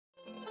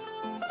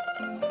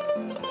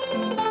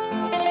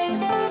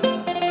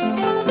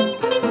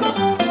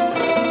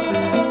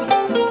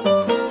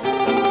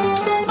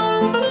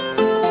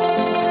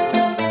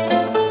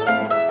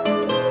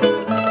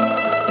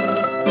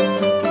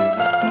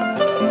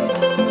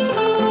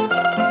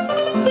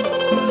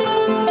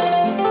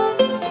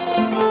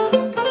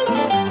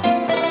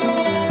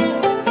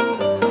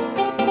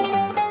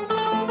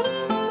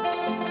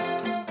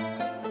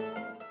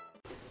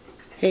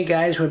Hey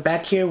guys, we're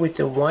back here with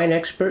the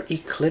Winexpert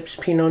Eclipse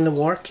Pinot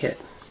Noir kit,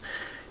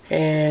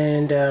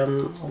 and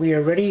we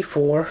are ready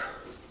for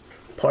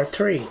part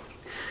 3.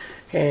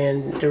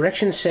 And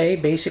directions say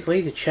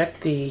basically to check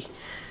the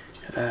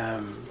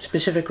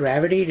specific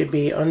gravity to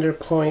be under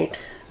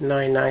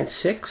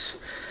 0.996,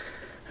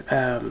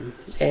 and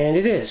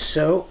it is.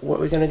 So what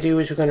we're going to do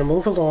is we're going to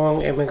move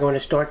along and we're going to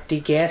start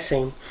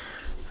degassing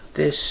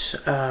this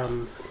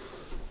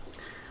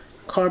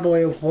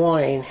carboy of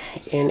wine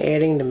and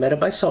adding the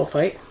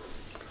metabisulfite,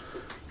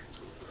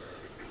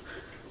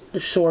 the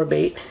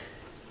sorbate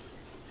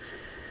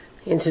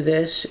into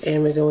this,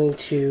 and we're going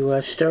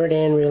to stir it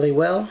in really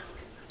well.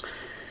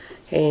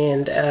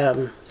 And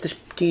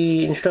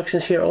the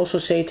instructions here also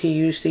say to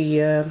use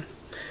the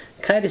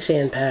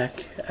chitosan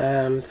pack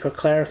for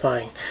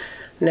clarifying.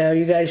 Now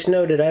you guys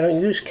know that I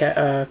don't use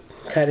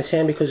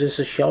chitosan because it's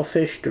a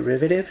shellfish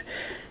derivative,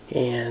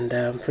 and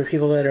for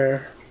people that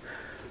are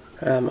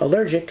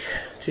allergic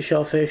to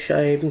shellfish,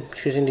 I'm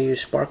choosing to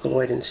use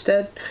Sparkolloid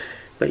instead,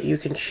 but you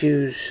can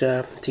choose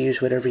to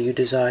use whatever you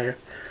desire.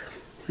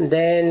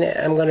 Then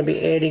I'm going to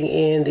be adding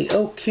in the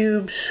oak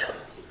cubes,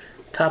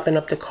 topping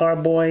up the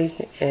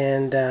carboy,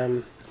 and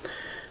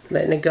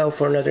letting it go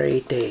for another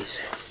 8 days.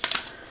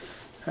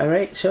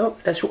 Alright, so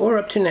that's what we're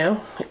up to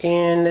now,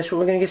 and that's what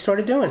we're going to get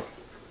started doing.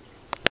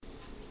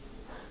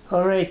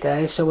 Alright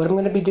guys, so what I'm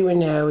going to be doing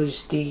now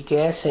is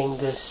degassing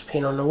this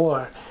Pinot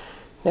Noir.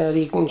 Now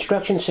the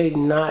instructions say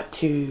not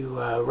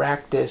to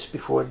rack this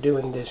before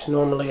doing this.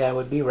 Normally I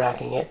would be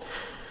racking it,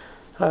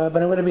 but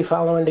I'm going to be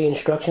following the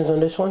instructions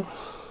on this one.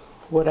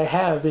 What I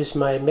have is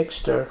my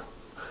mixer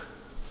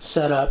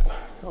set up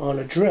on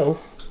a drill,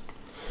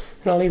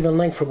 and I'll leave a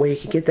link for where you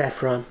can get that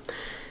from.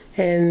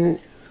 And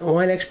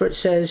Winexpert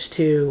says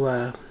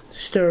to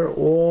stir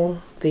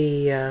all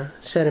the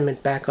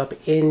sediment back up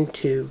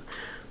into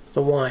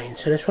the wine.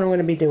 So that's what I'm going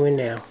to be doing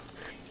now.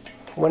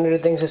 One of the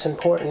things that's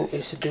important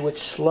is to do it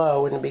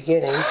slow in the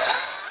beginning,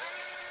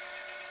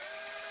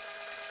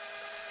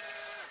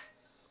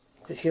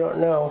 because you don't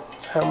know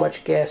how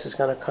much gas is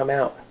going to come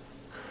out.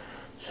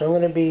 So I'm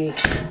going to be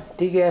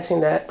degassing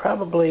that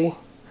probably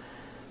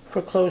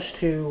for close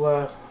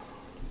to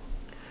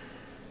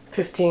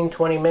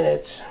 15-20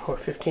 minutes, or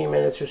 15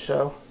 minutes or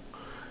so,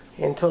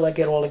 until I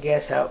get all the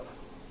gas out.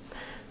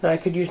 Now I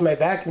could use my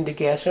vacuum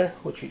degasser,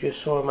 which you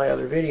just saw in my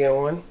other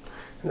video on,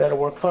 and that'll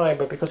work fine,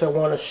 but because I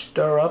want to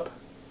stir up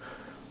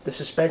the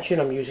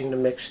suspension, I'm using the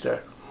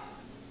mixer.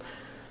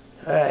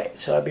 Alright,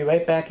 so I'll be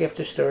right back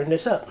after stirring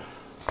this up.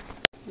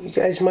 You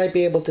guys might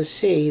be able to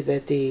see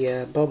that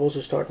the bubbles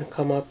are starting to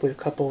come up with a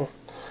couple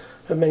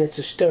of minutes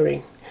of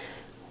stirring.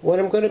 What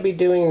I'm going to be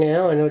doing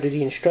now, I know that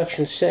the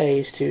instructions say,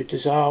 is to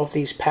dissolve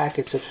these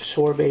packets of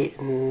sorbate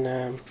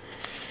and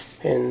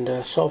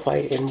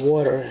sulfite in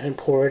water and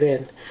pour it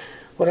in.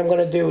 What I'm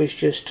going to do is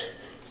just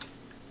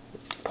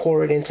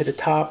pour it into the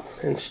top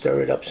and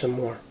stir it up some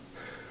more.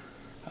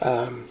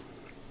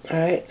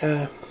 Alright,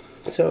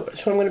 so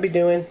that's what I'm going to be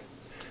doing,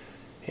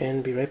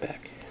 and be right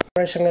back.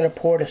 First I'm going to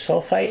pour the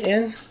sulfite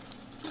in.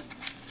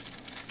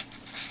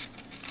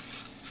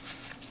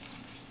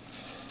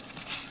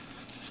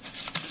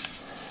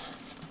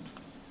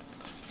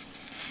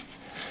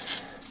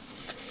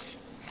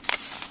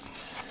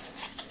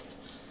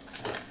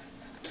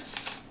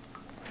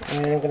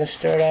 And I'm going to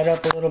stir that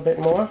up a little bit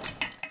more.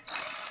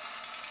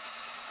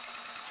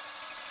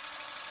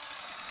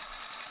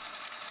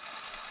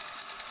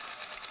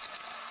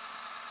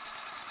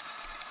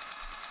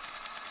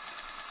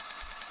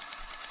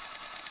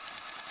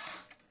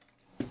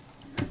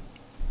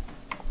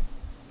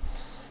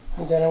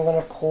 And then I'm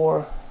going to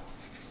pour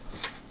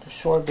the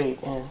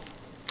sorbate in.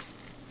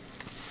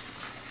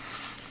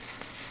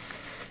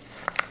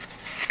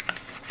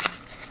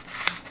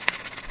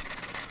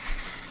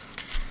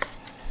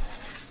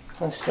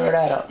 And stir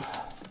that up.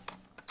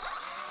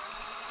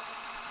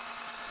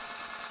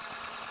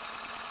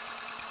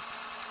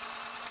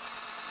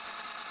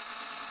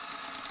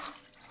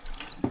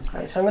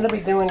 Alright, so I'm going to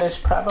be doing this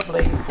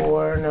probably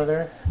for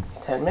another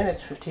 10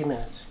 minutes, 15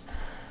 minutes.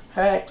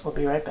 Alright, we'll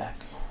be right back.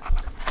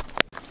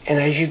 And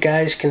as you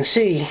guys can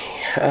see,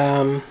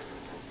 the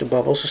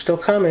bubbles are still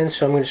coming,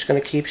 so I'm just going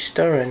to keep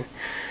stirring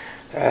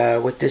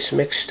with this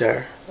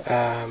mixer.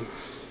 I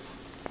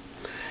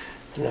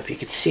don't know if you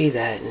could see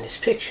that in this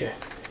picture.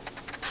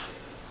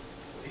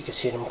 You can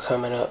see them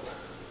coming up.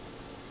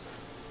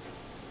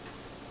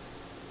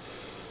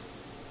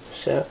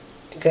 So,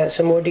 got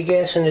some more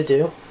degassing to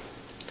do.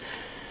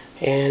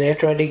 And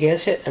after I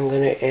degas it, I'm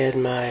going to add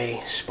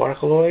my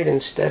Sparkolloid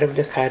instead of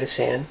the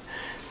chitosan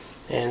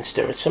and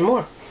stir it some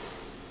more.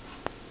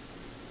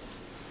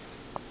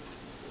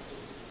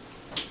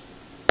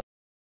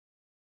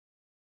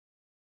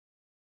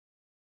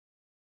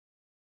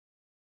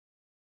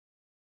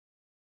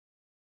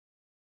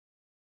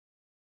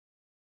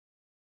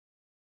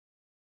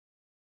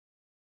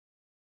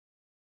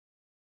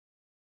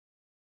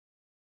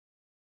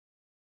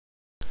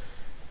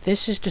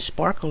 This is the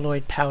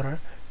Sparkolloid powder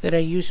that I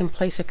use in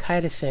place of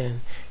chitosan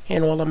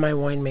in all of my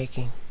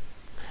winemaking.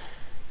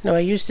 Now I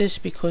use this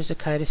because the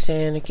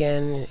chitosan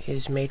again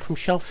is made from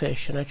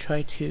shellfish, and I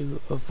try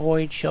to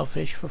avoid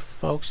shellfish for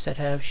folks that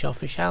have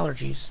shellfish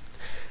allergies.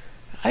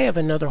 I have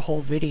another whole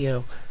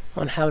video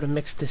on how to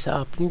mix this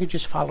up. You can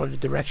just follow the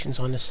directions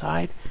on the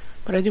side,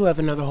 but I do have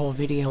another whole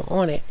video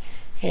on it,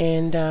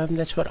 and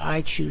that's what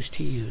I choose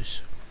to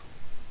use.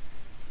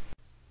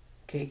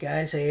 Okay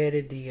guys, I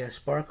added the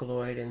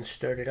Sparkolloid and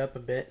stirred it up a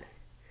bit,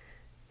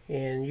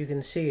 and you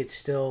can see it's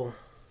still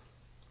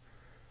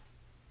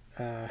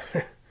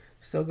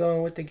still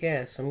going with the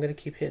gas. I'm going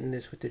to keep hitting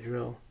this with the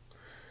drill,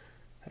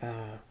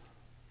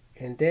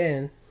 and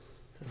then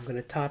I'm going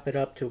to top it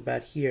up to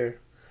about here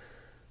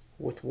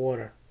with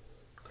water.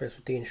 That's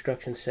what the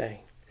instructions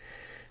say.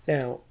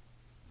 Now,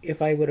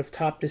 if I would have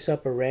topped this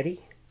up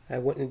already, I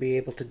wouldn't be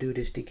able to do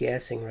this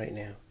DeGassing right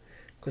now,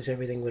 because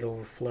everything would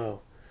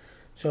overflow.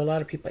 So a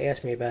lot of people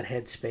ask me about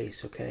head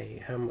space,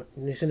 okay?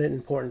 Isn't it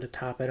important to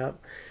top it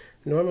up?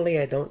 Normally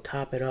I don't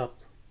top it up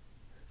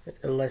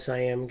unless I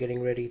am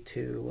getting ready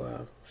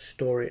to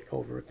store it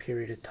over a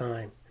period of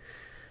time.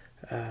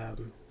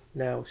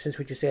 Now, since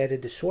we just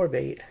added the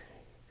sorbate,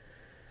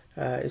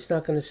 it's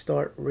not going to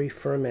start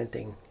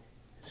re-fermenting.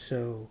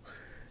 So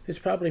it's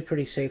probably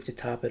pretty safe to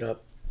top it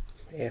up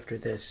after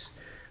this,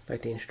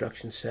 like the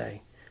instructions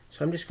say.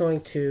 So I'm just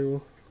going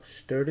to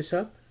stir this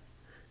up,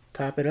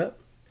 top it up,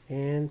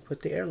 and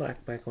put the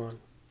airlock back on.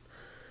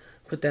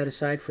 Put that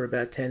aside for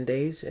about 10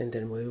 days, and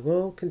then we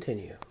will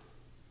continue.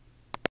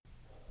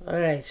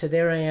 Alright, so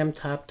there I am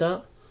topped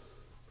up,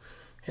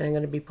 and I'm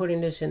going to be putting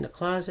this in the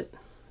closet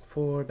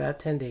for about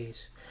 10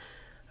 days.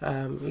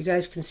 You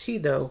guys can see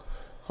though,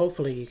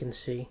 hopefully you can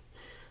see,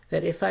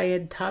 that if I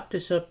had topped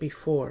this up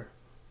before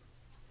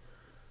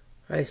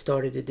I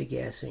started the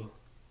DeGassing,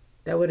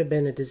 that would have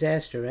been a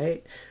disaster,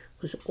 right?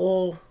 Because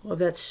all of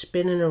that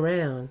spinning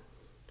around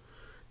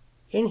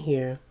in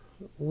here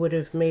would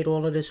have made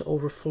all of this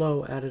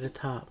overflow out of the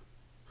top.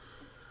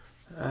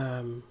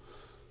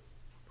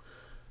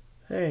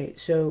 Alright,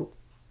 so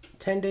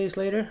 10 days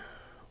later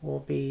we'll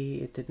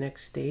be at the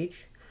next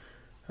stage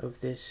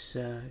of this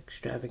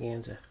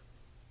extravaganza.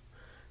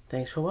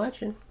 Thanks for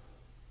watching.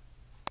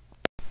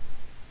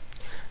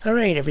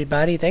 Alright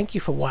everybody, thank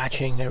you for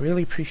watching. I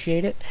really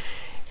appreciate it.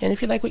 And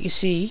if you like what you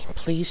see,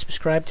 please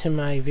subscribe to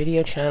my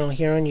video channel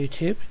here on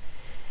YouTube.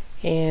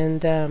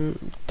 And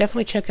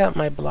definitely check out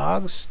my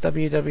blogs,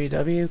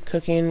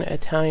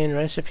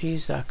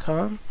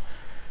 www.cookingitalianrecipes.com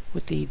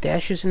with the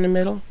dashes in the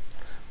middle,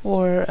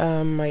 or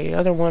my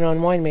other one on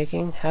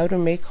winemaking,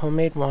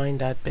 howtomakehomemade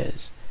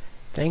wine.biz.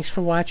 Thanks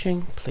for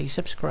watching, please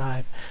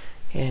subscribe,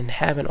 and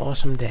have an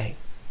awesome day.